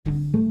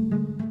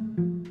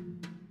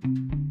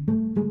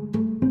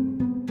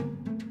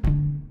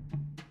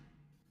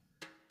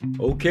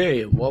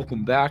Okay,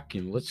 welcome back,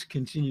 and let's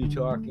continue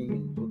talking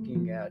and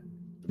looking at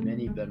the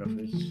many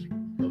benefits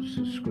of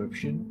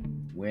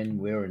subscription, when,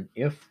 where, and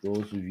if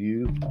those of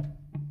you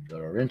that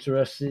are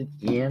interested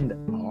and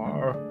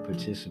are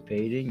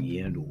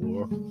participating and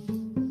or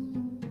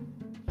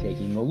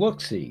taking a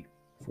look-see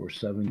for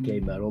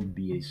 7K Metal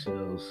BA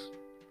Sales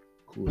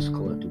Coolest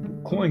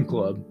Collectible Coin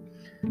Club.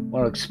 I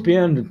want to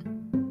expand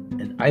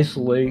and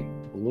isolate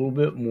a little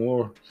bit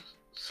more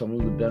some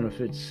of the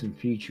benefits and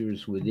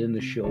features within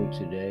the show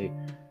today,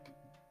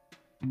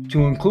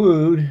 to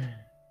include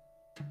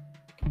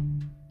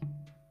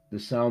the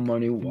Sound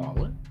Money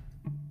wallet.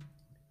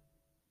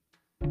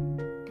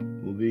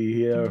 We'll be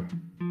here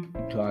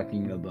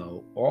talking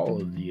about all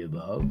of the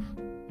above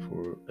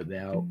for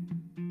about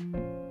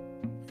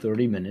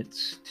 30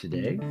 minutes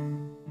today.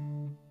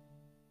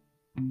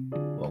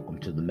 Welcome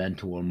to the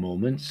Mentor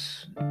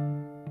Moments.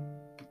 And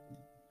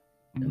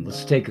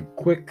let's take a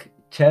quick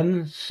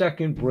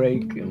 10-second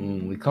break, and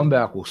when we come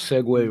back, we'll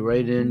segue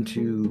right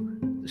into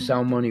the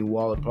Sound Money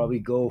wallet. Probably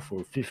go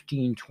for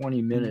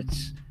 15-20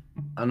 minutes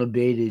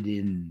unabated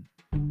in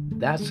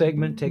that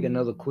segment. Take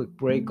another quick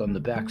break on the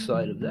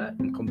backside of that,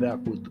 and come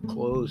back with the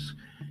close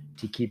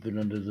to keep it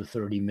under the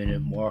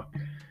 30-minute mark.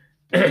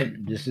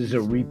 This is a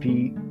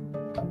repeat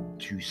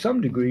to some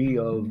degree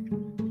of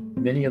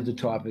many of the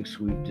topics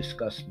we've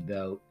discussed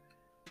about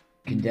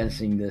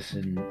condensing this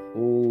in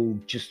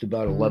just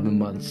about 11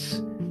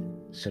 months,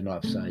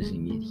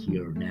 synopsizing it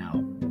here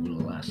now over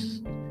the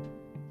last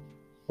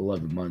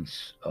 11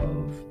 months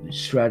of the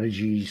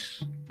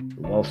strategies,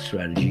 the wealth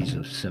strategies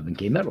of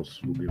 7K Metals.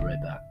 We'll be right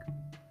back.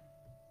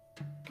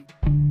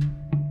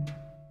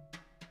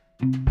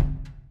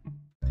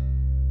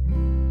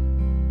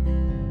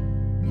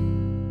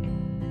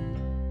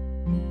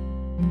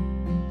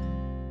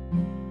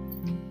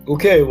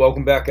 Okay,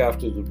 welcome back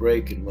after the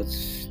break, and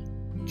let's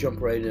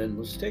jump right in.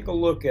 Let's take a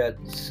look at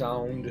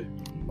Sound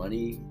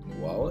Money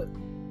wallet.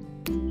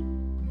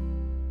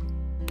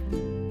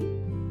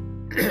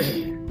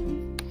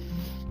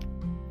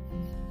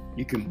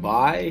 You can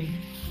buy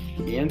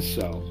and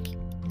sell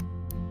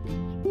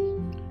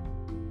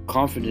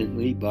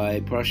confidently, buy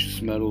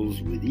precious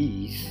metals with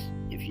ease.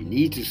 If you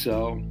need to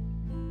sell,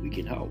 we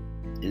can help.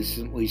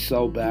 Instantly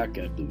sell back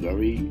at the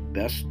very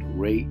best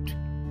rate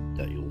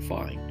that you'll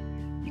find.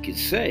 You can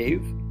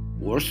save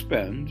or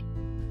spend.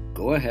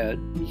 Go ahead,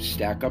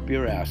 stack up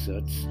your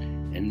assets,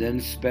 and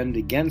then spend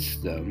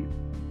against them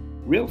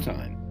real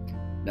time.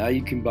 Now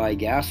you can buy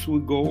gas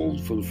with gold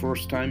for the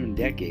first time in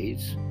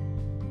decades.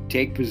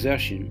 Take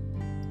possession.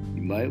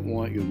 You might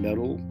want your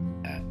metal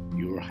at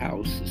your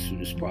house as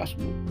soon as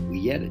possible.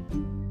 We get it.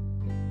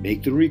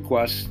 Make the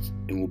request,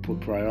 and we'll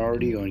put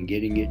priority on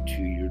getting it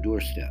to your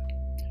doorstep.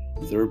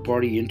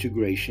 Third-party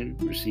integration,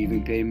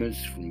 receiving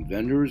payments from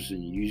vendors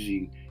and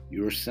using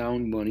your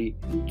Sound Money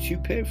to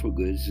pay for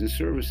goods and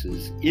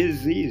services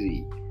is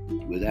easy,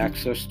 with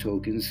access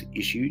tokens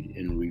issued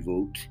and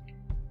revoked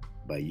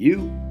by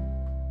you.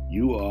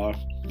 You are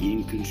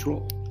in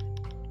control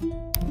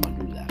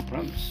under that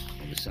premise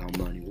of the Sound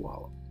Money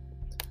wallet.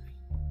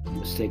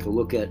 Let's take a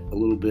look at a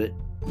little bit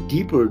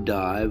deeper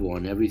dive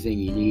on everything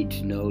you need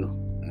to know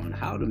on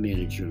how to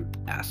manage your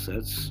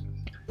assets.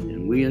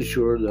 And we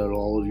ensure that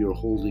all of your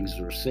holdings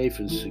are safe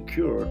and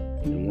secure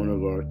in one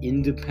of our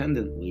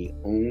independently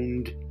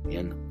owned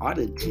and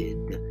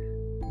audited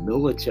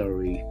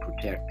military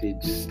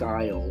protected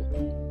style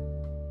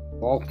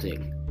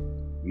vaulting.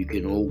 You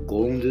can hold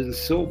gold and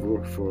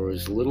silver for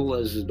as little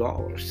as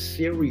 $1.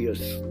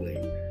 Seriously,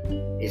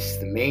 it's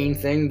the main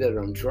thing that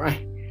I'm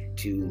trying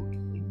to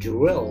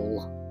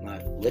drill,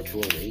 not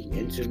literally,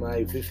 into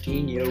my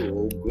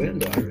 15-year-old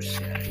granddaughter's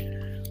head.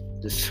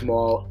 The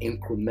small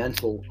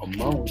incremental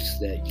amounts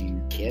that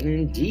you can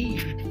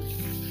indeed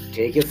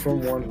take it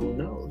from one who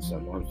knows.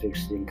 I'm on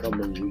fixed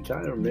income and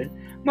retirement.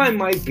 Mine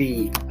might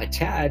be a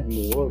tad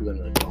more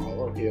than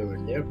 $1 here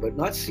and there, but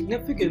not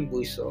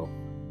significantly so.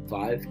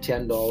 $5,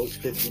 $10,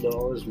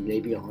 $50,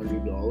 maybe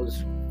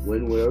 $100,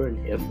 when, where,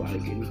 and if I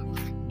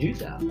can do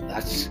that.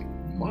 That's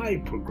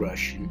my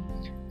progression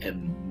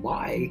and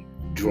my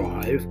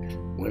drive.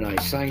 When I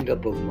signed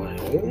up of my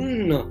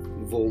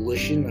own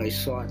volition, I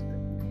sought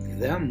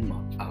them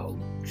out.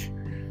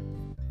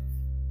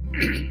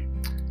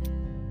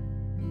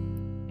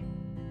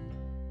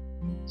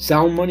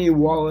 Sound Money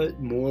wallet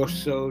more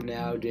so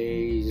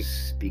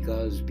nowadays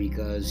because with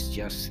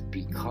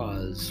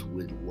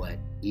what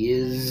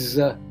is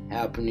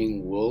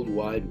happening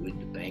worldwide with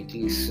the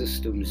banking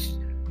systems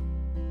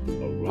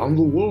around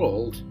the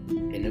world,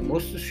 and it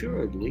most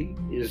assuredly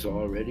is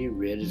already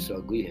reared its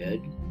ugly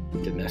head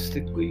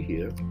domestically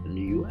here in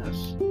the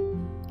U.S.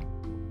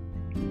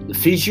 The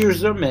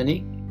features are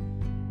many.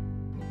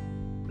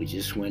 We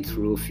just went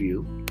through a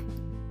few.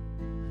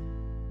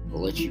 I'll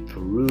let you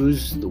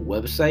peruse the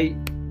website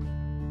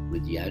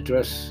with the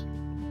address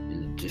in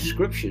the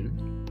description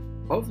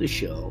of the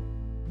show.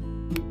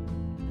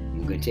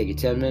 We're going to take a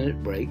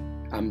 10-minute break.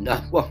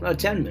 Not a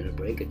 10-minute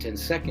break, a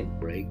 10-second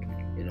break,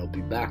 and I'll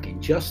be back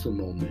in just a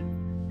moment,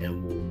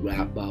 and we'll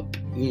wrap up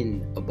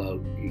in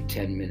about a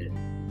 10-minute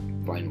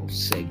final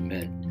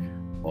segment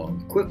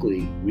on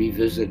quickly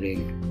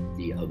revisiting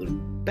the other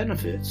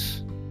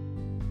benefits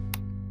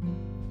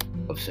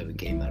of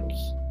 7K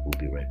metals. We'll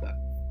be right back.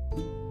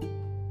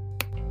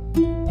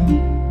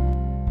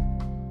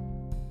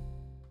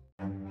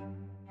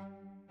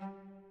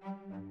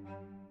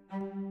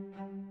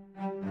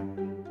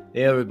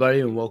 Hey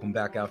everybody, and welcome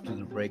back after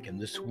the break, and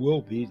this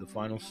will be the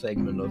final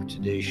segment of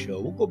today's show.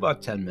 We'll go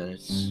about 10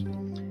 minutes,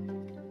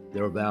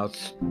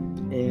 thereabouts,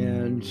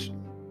 and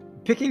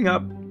picking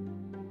up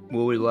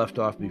where we left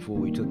off before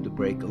we took the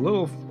break, a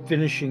little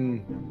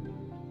finishing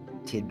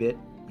tidbit,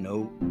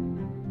 note,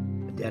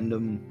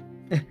 addendum,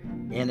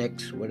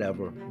 annex,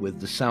 whatever, with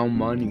the Sound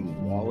Money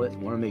wallet. I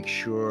want to make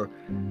sure,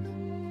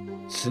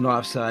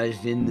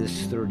 synopsized in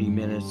this 30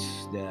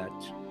 minutes, that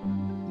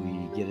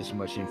we get as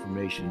much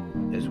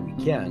information as we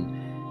can.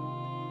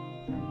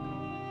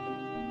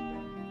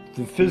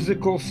 The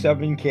physical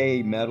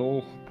 7K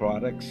metal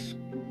products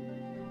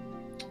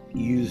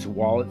use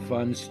wallet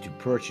funds to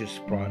purchase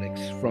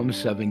products from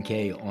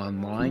 7K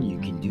online. You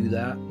can do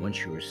that once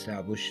you're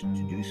established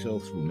to do so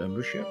through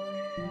membership.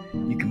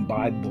 You can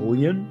buy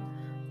bullion,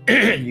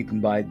 you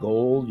can buy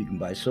gold, you can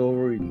buy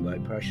silver, you can buy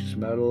precious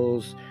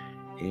metals,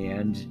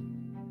 and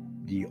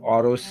the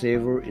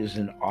autosaver is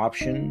an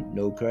option.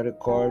 No credit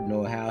card,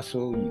 no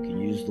hassle. You can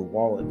use the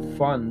wallet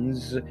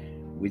funds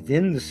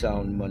within the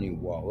Sound Money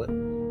wallet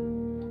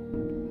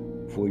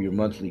for your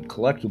monthly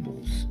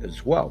collectibles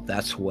as well.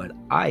 That's what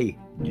I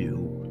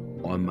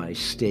do on my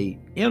state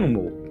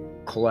animal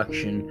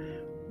collection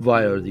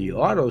via the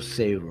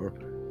autosaver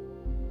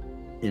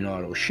in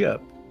AutoShip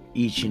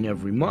each and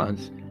every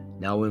month.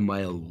 Now in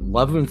my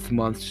 11th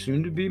month,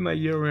 soon to be my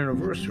year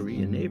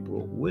anniversary in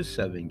April with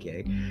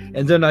 7K.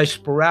 And then I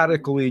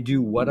sporadically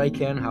do what I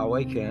can, how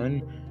I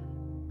can.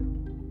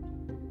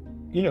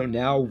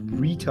 Now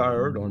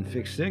retired on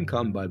fixed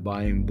income by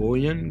buying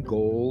bullion,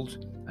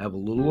 gold. I have a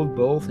little of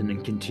both, and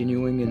then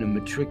continuing in a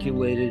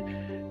matriculated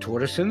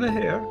tortoise in the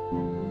hare.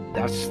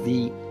 That's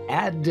the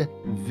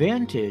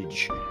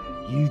advantage.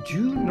 You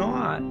do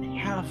not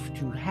have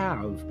to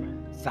have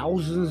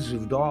thousands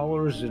of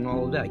dollars and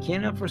all of that. I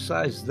can't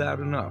emphasize that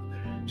enough.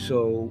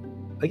 So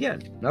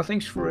again,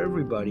 nothing's for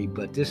everybody,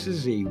 but this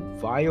is a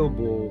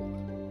viable,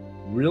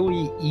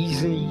 really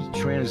easy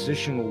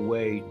transitional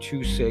way to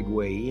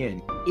segue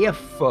in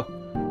if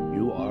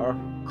you are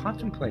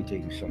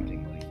contemplating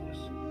something like this.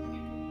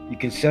 You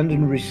can send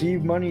and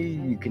receive money.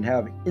 You can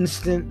have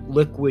instant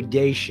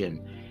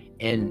liquidation.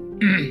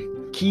 And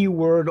key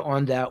word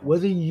on that,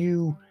 whether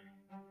you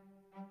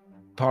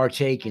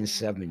partake in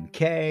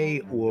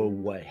 7K or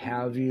what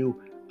have you,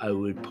 I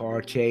would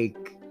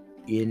partake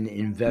in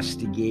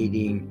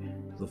investigating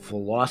the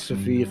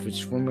philosophy if it's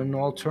from an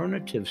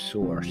alternative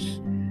source.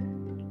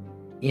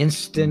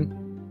 Instant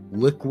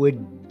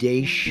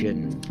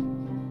liquidation.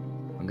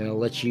 I'm going to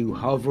let you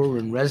hover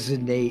and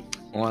resonate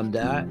on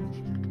that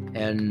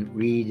and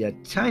read a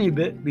tiny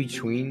bit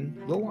between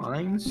the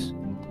lines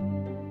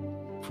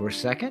for a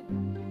second.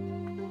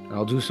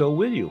 I'll do so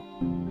with you.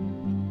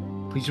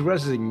 Please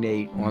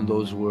resonate on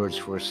those words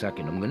for a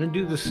second. I'm going to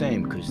do the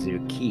same because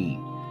they're key.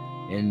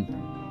 And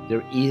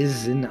there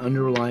is an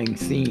underlying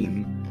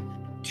theme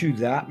to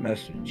that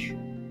message.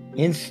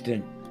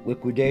 Instant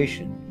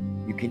liquidation.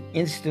 You can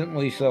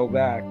instantly sell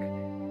back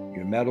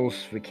your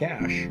metals for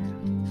cash,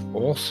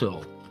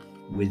 also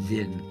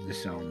within the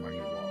Sound Money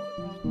wallet.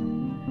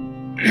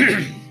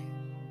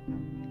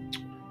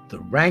 The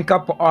rank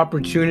up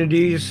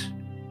opportunities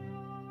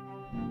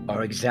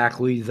are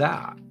exactly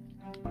that.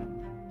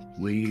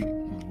 We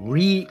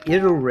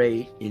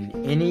reiterate in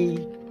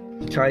any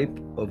type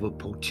of a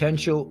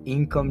potential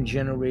income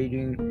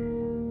generating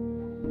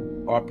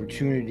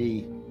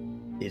opportunity,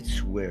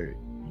 it's where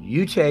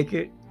you take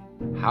it,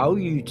 how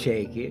you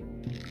take it,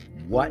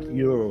 what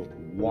your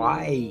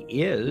why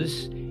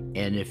is,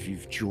 and if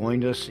you've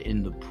joined us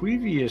in the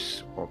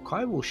previous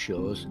archival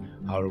shows,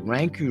 how to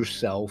rank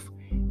yourself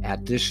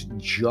at this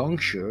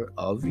juncture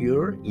of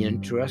your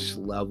interest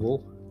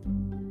level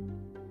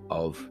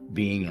of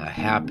being a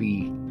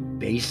happy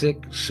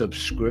basic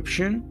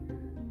subscription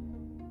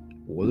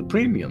or the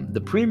premium.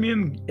 The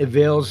premium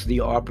avails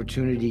the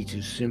opportunity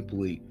to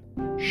simply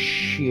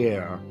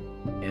share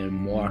and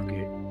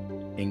market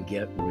and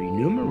get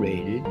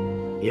remunerated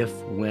if,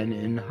 when,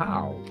 and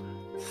how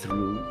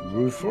through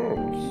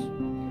referrals.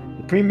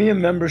 The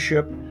premium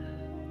membership,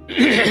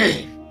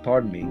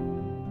 pardon me,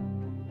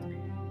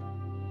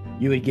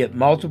 you would get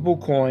multiple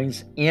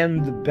coins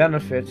and the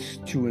benefits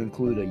to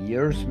include a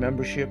year's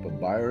membership, a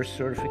buyer's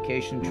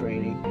certification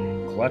training,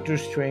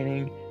 collector's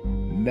training,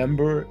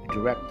 member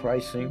direct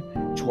pricing,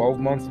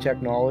 12-month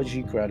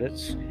technology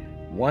credits,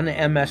 one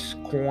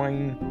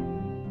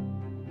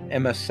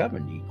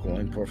MS70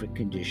 coin, perfect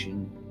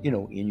condition,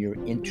 in your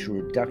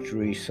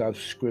introductory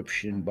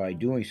subscription by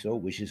doing so,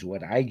 which is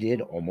what I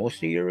did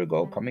almost a year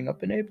ago, coming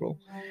up in April.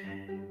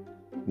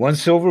 One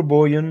silver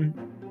bullion,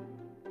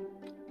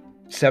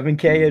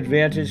 7K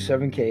Advantage,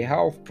 7K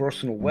Health,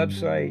 personal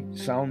website,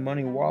 Sound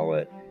Money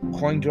wallet,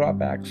 coin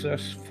drop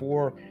access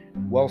for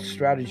Wealth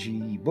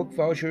Strategy book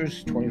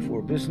vouchers,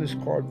 24 business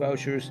card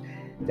vouchers.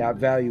 That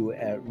value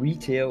at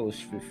retail is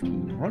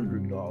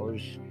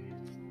 $1,500.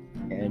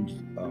 And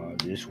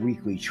there's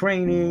weekly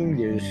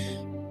training.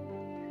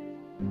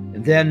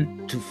 And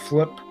then to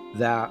flip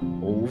that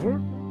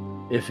over,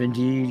 if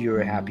indeed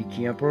you're a happy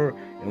camper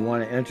and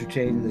want to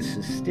entertain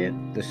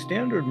the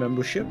standard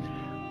membership,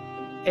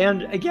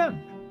 and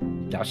again,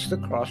 that's the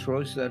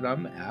crossroads that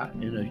I'm at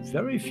in a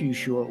very few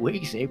short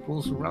weeks.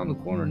 April's around the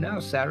corner now.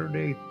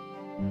 Saturday,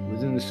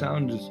 within the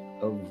sound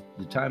of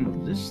the time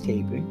of this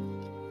taping,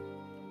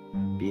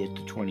 be it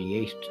the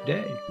 28th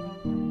today.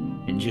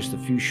 In just a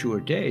few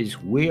short days,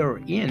 we're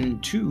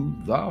into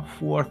the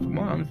fourth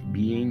month,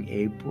 being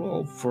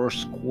April,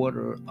 first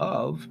quarter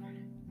of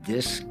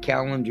this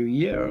calendar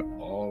year,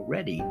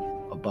 already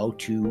about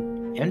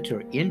to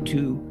enter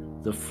into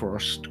the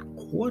first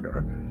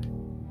quarter.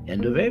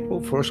 End of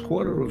April, first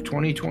quarter of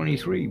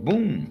 2023.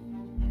 Boom,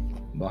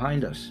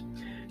 behind us.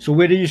 So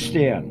where do you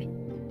stand?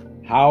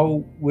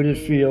 How would it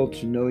feel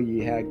to know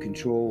you had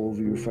control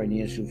over your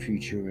financial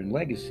future and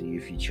legacy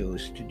if you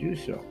chose to do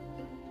so?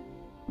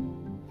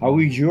 How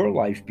would your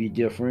life be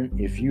different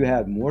if you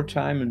had more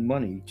time and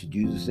money to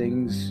do the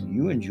things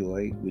you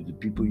enjoy with the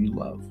people you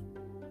love?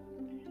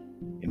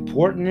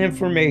 Important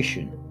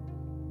information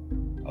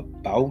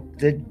about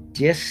the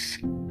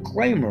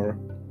disclaimer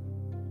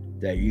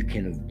that you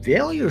can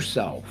avail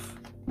yourself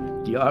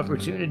the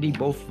opportunity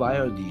both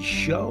via these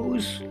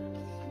shows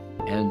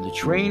and the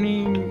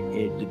training.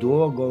 The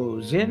door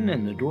goes in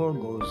and the door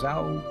goes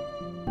out.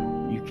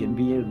 You can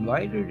be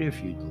invited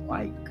if you'd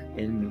like,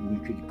 and we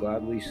could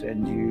gladly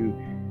send you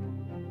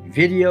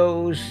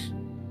videos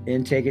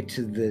and take it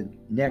to the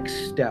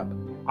next step.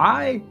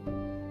 I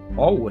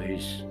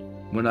always,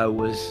 when I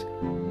was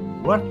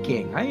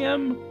working, I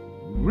am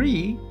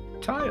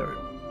retired.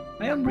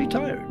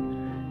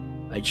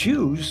 I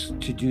choose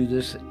to do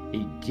this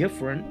a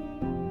different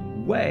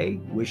way,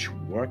 which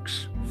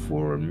works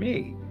for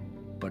me.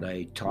 But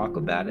I talk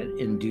about it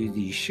and do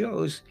these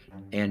shows,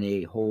 and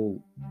a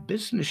whole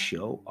business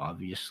show,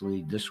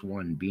 obviously this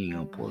one being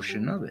a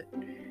portion of it,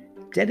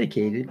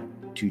 dedicated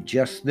to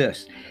just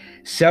this.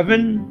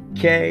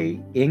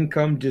 7K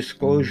income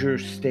disclosure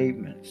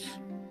statements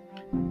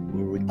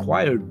were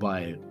required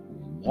by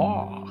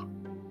law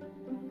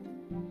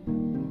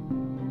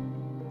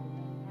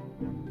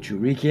to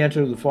recant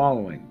the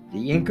following.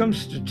 The income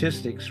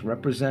statistics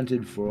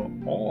represented for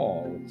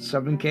all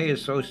 7K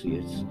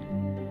associates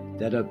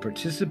that have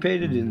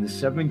participated in the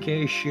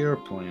 7K share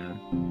plan,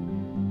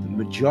 the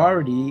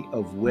majority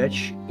of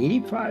which,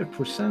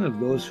 85% of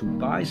those who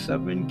buy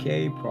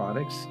 7K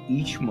products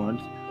each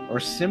month, are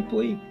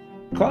simply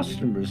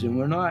customers. And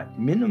we're not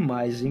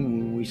minimizing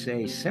when we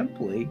say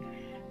simply,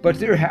 but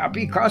they're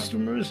happy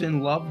customers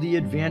and love the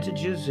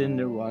advantages, and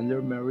they're on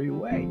their merry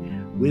way.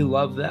 We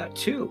love that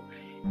too.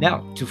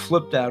 Now, to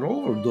flip that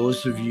over,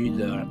 those of you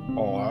that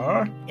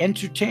are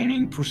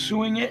entertaining,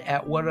 pursuing it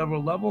at whatever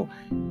level,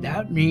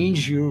 that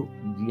means you're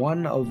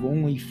one of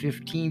only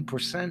 15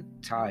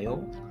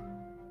 percentile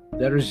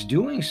that is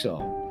doing so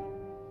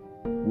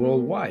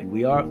worldwide.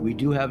 We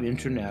do have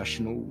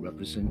international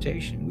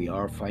representation. We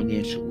are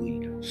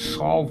financially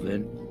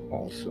solvent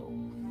also.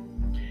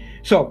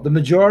 So the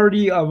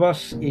majority of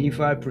us,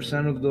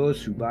 85% of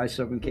those who buy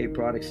 7K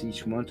products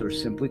each month, are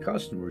simply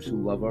customers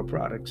who love our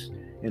products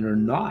and are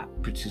not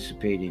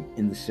participating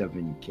in the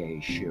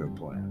 7K share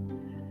plan.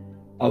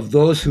 Of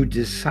those who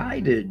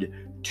decided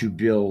to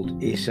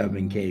build a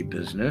 7K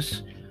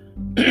business,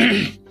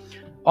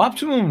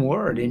 optimum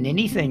word in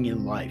anything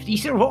in life.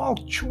 These are all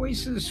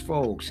choices,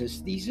 folks.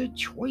 These are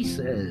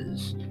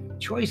choices.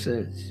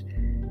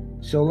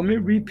 So let me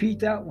repeat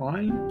that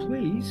line,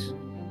 please.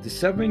 The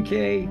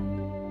 7K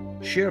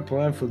share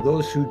plan for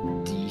those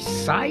who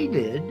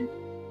decided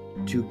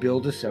to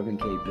build a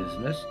 7K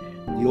business.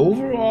 The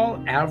overall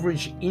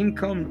average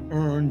income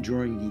earned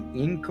during the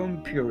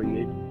income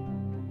period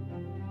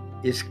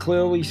is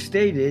clearly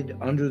stated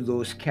under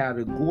those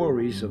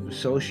categories of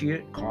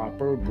associate,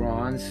 copper,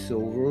 bronze,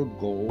 silver,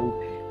 gold,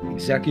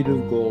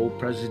 executive gold,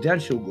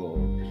 presidential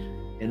gold.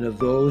 And of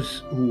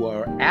those who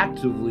are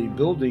actively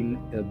building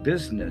a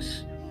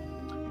business,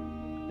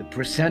 the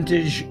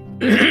percentage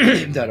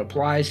that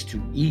applies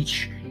to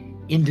each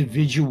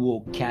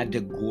individual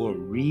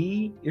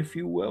category, if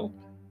you will.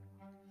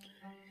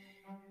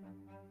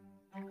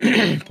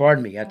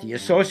 Pardon me. At the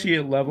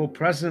associate level,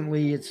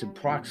 presently it's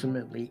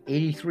approximately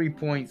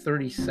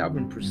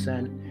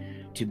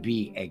 83.37% to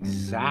be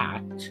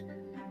exact.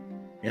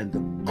 And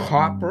the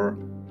copper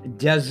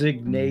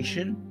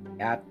designation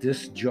at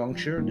this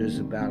juncture, there's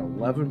about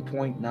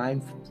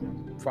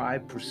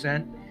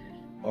 11.95%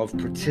 of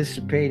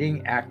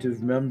participating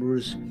active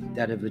members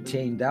that have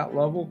attained that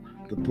level.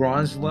 The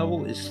bronze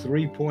level is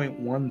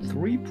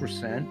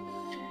 3.13%.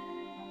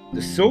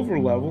 The silver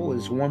level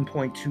is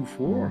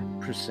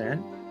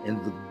 1.24%. And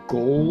the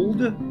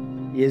gold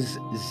is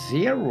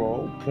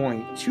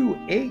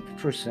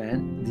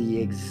 0.28%. The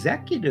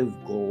executive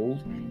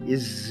gold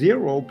is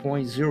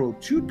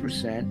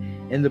 0.02%.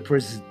 And the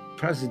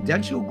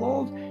presidential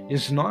gold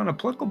is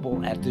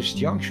non-applicable at this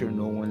juncture.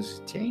 No one's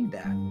attained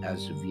that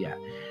as of yet.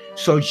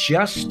 So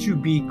just to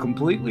be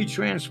completely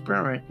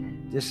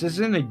transparent, this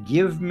isn't a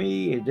give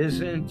me, it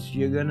isn't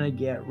you're going to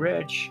get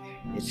rich.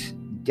 It's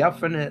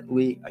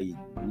definitely a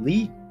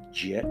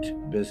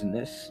legit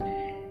business.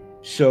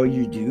 So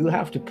you do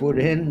have to put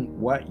in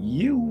what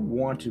you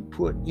want to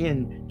put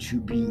in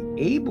to be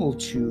able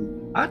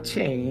to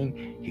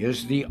attain,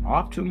 here's the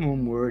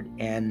optimum word,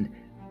 and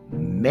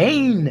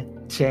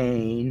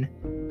maintain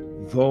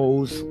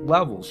those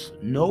levels.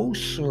 No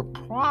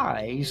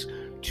surprise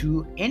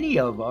to any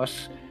of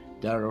us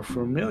that are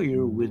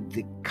familiar with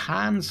the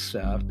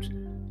concept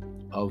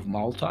of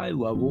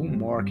multi-level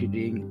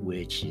marketing,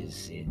 which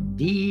is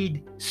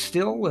indeed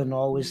still and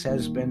always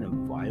has been a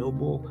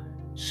viable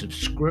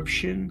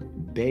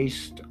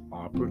subscription-based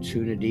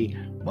opportunity,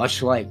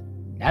 much like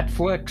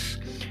Netflix.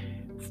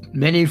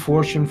 Many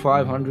Fortune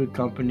 500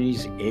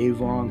 companies,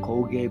 Avon,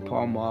 Colgate,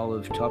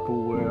 Palmolive,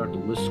 Tupperware, the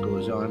list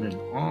goes on and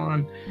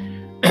on.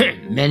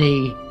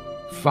 Many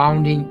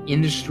founding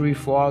industry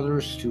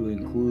fathers, to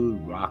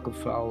include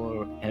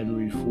Rockefeller,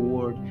 Henry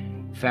Ford,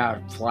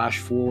 flash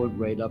forward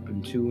right up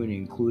into and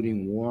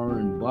including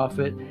Warren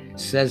Buffett,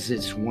 says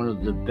it's one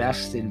of the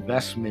best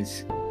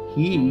investments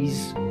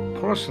he's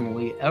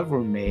personally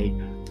ever made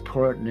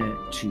pertinent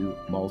to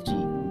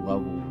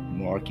multi-level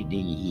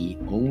marketing. He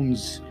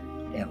owns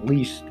at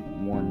least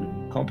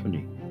one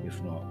company,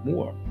 if not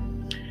more.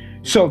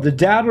 So the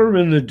data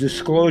in the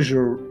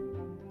disclosure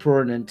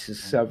pertinent to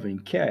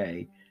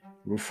 7K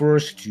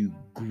refers to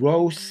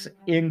gross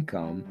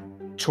income,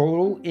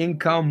 total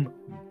income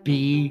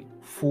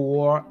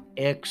before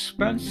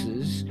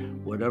expenses,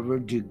 whatever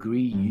degree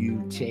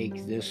you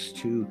take this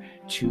to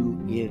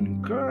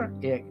incur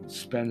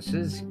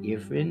expenses,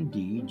 if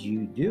indeed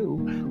you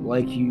do,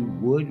 like you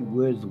would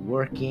with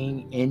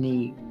working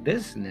any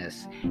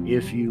business,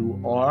 if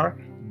you are,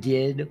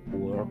 did,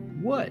 or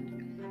would.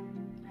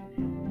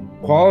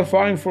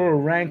 Qualifying for a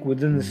rank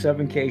within the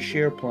 7K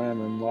share plan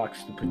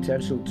unlocks the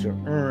potential to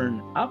earn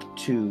up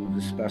to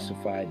the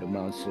specified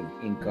amounts of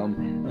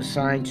income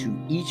assigned to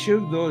each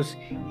of those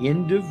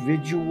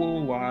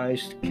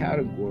individualized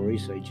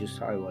categories I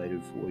just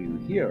highlighted for you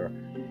here,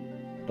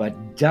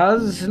 but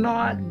does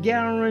not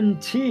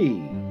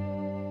guarantee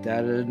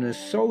that an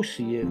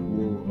associate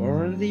will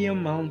earn the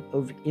amount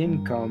of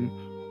income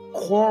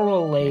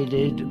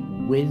correlated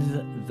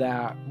with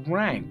that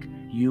rank.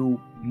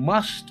 You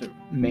must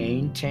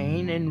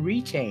maintain and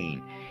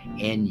retain.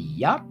 And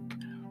yup,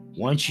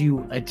 once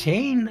you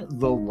attain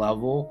the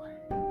level,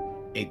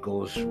 it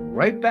goes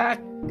right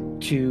back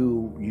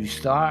to you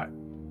start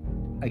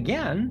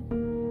again,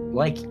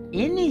 like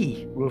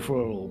any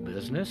referral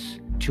business,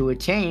 to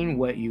attain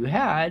what you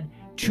had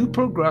to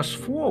progress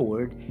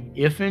forward,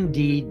 if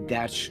indeed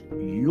that's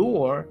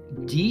your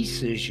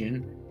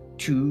decision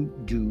to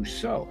do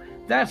so.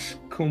 That's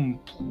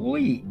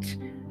complete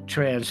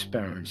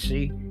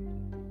transparency.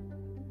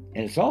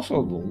 And it's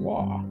also the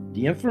law.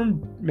 The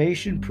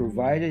information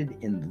provided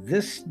in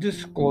this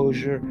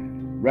disclosure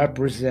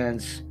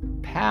represents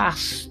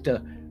past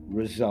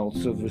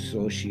results of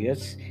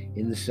associates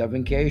in the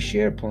 7K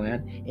share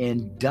plan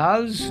and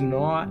does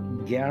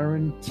not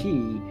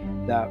guarantee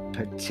that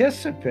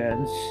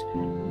participants,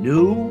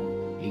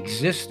 new,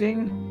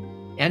 existing,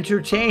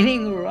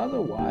 entertaining, or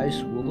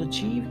otherwise, will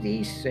achieve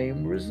these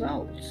same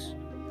results.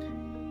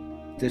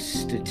 The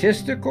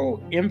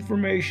statistical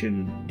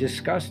information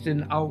discussed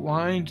and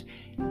outlined,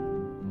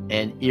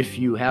 and if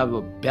you have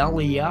a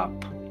belly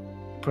up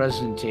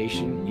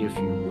presentation, if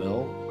you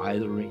will,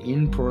 either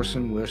in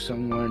person where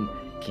someone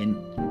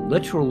can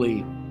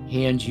literally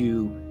hand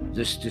you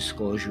this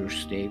disclosure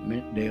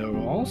statement, they are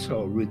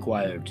also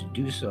required to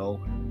do so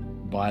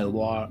by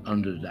law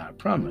under that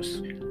premise.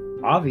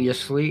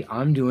 Obviously,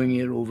 I'm doing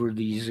it over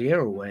these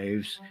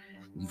airwaves,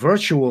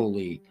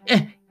 virtually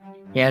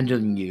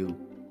handing you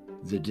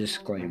the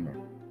disclaimer.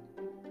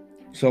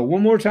 So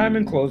one more time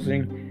in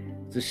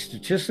closing, the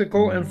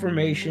statistical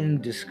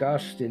information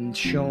discussed and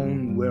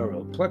shown where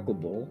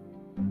applicable,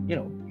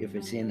 if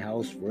it's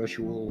in-house,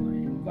 virtual,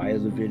 via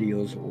the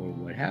videos or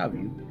what have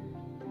you,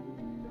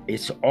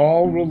 it's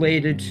all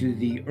related to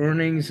the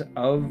earnings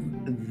of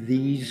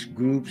these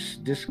groups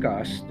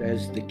discussed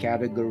as the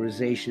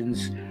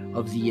categorizations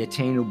of the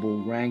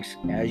attainable ranks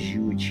as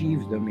you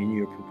achieve them in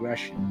your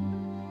progression.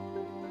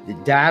 The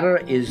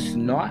data is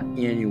not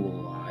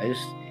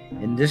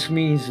annualized, and this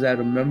means that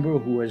a member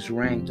who has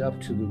ranked up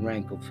to the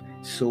rank of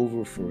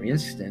silver, for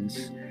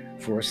instance,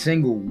 for a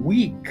single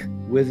week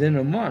within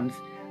a month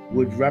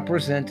would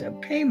represent a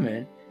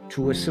payment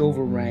to a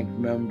silver ranked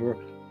member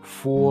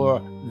for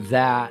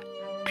that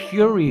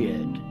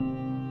period.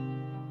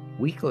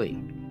 Weekly.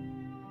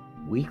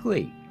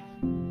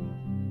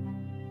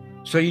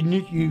 So you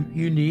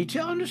need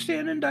to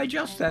understand and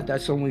digest that.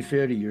 That's only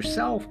fair to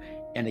yourself.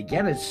 And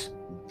again, it's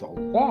the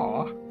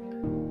law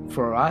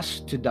for us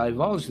to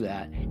divulge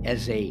that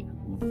as a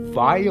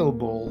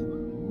viable,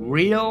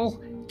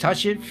 real,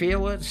 touch it,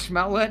 feel it,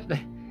 smell it,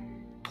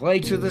 play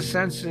to the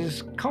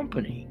senses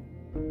company.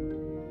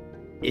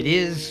 It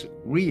is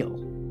real.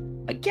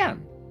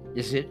 Again,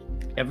 Is it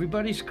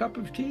everybody's cup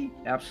of tea?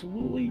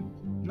 Absolutely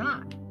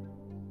not.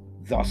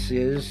 Thus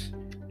is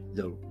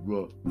the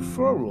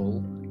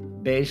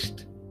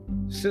referral-based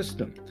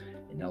system.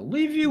 And I'll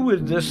leave you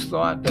with this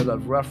thought that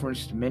I've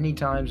referenced many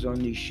times on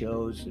these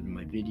shows and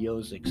my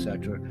videos,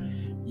 etc.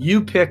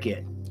 You pick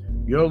it.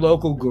 Your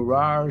local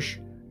garage,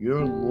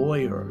 your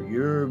lawyer,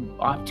 your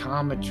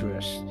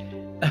optometrist,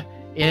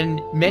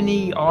 in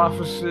many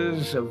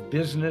offices of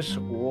business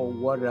or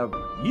whatever.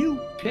 You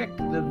pick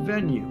the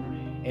venue.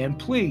 And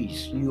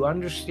please, you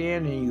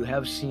understand and you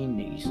have seen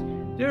these.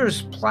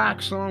 There's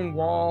plaques on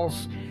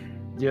walls,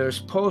 there's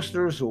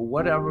posters or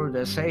whatever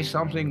that say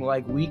something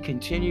like, "We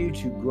continue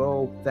to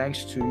grow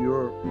thanks to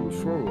your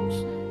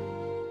referrals.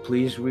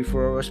 Please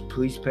refer us,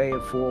 please pay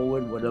it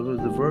forward," whatever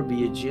the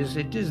verbiage is.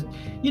 It is,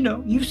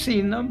 you've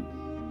seen them.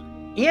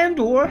 And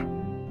or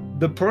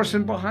the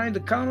person behind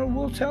the counter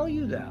will tell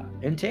you that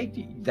and take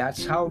you.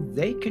 That's how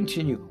they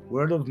continue.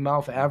 Word of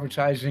mouth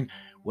advertising,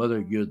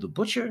 whether you're the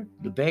butcher,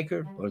 the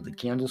baker, or the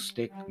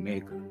candlestick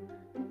maker.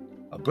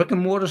 A brick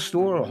and mortar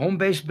store, a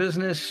home-based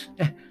business,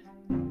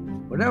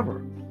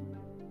 whatever.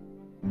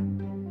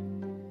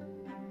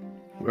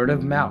 Word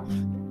of mouth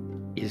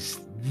is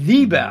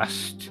the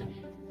best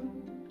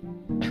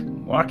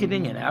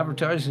marketing and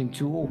advertising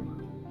tool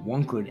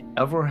one could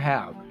ever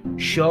have.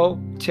 Show,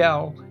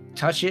 tell,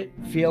 touch it,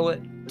 feel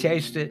it,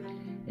 taste it,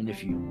 and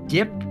if you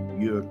dip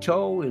your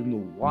toe in the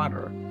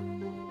water,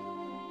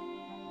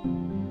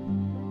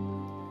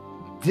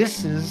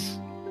 this is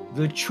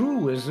the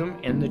truism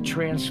and the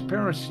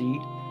transparency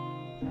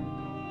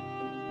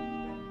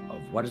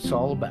of what it's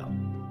all about.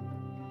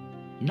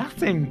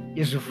 Nothing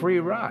is a free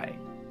ride,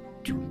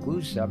 to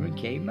include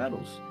 7K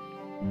medals.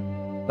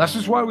 This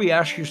is why we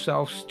ask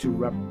yourselves to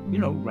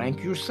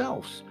rank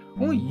yourselves.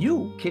 Only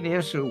you can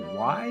answer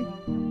why,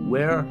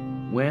 where,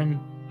 when,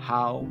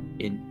 how,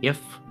 and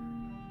if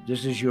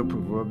this is your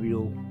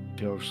proverbial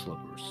pair of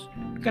slippers.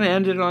 I'm going to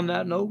end it on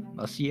that note.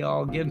 I'll see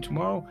y'all again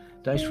tomorrow.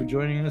 Thanks for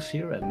joining us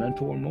here at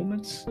Mentor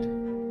Moments,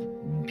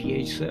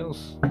 PH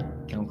Sales,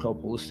 Count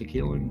Help Holistic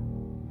Healing,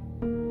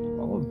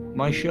 all of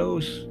my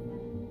shows.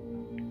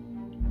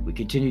 We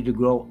continue to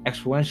grow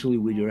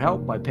exponentially with your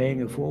help by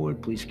paying it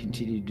forward. Please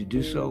continue to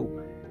do so.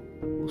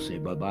 We'll say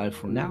bye-bye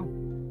for now,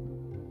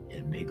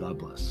 and may God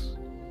bless.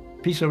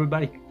 Peace,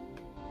 everybody.